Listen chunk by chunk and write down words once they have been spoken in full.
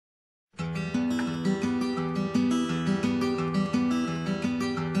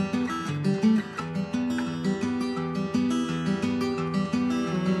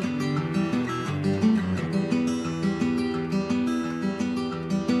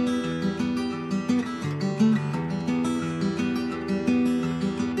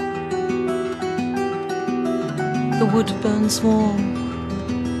wood burns warm,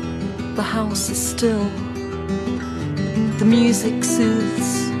 the house is still, the music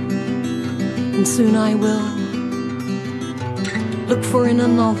soothes, and soon I will look for in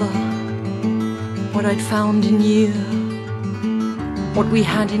another what I'd found in you, what we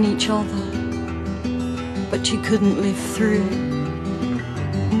had in each other, but you couldn't live through.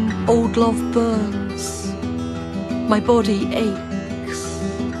 Old love burns, my body aches,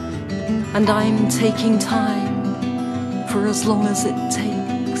 and I'm taking time for as long as it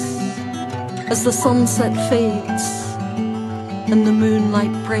takes. As the sunset fades and the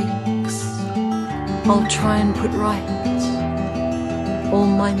moonlight breaks, I'll try and put right all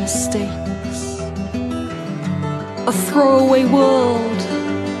my mistakes. A throwaway world,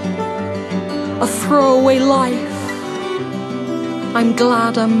 a throwaway life. I'm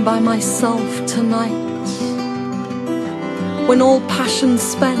glad I'm by myself tonight. When all passion's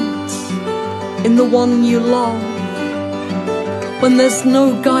spent in the one you love, when there's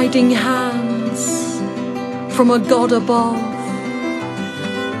no guiding hands from a God above,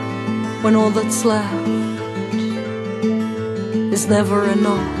 when all that's left is never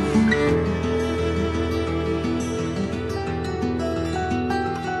enough.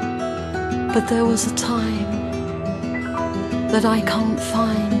 But there was a time that I can't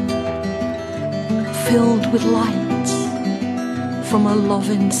find, filled with light from a love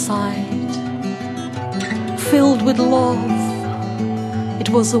inside, filled with love. It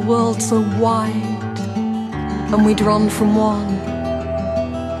was a world so wide, and we'd run from one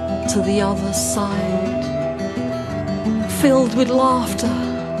to the other side, filled with laughter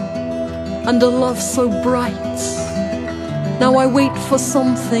and a love so bright. Now I wait for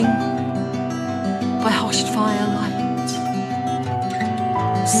something by hushed firelight,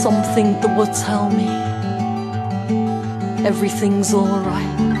 something that will tell me everything's alright.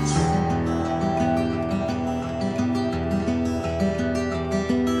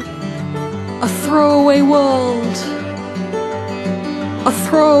 A throwaway world, a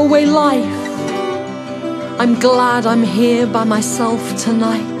throwaway life. I'm glad I'm here by myself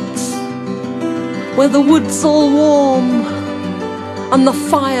tonight, where the wood's all warm and the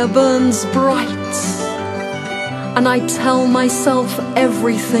fire burns bright, and I tell myself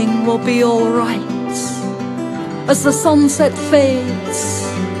everything will be alright. As the sunset fades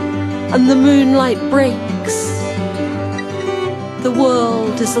and the moonlight breaks, the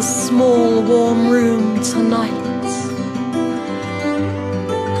world is a small warm room tonight.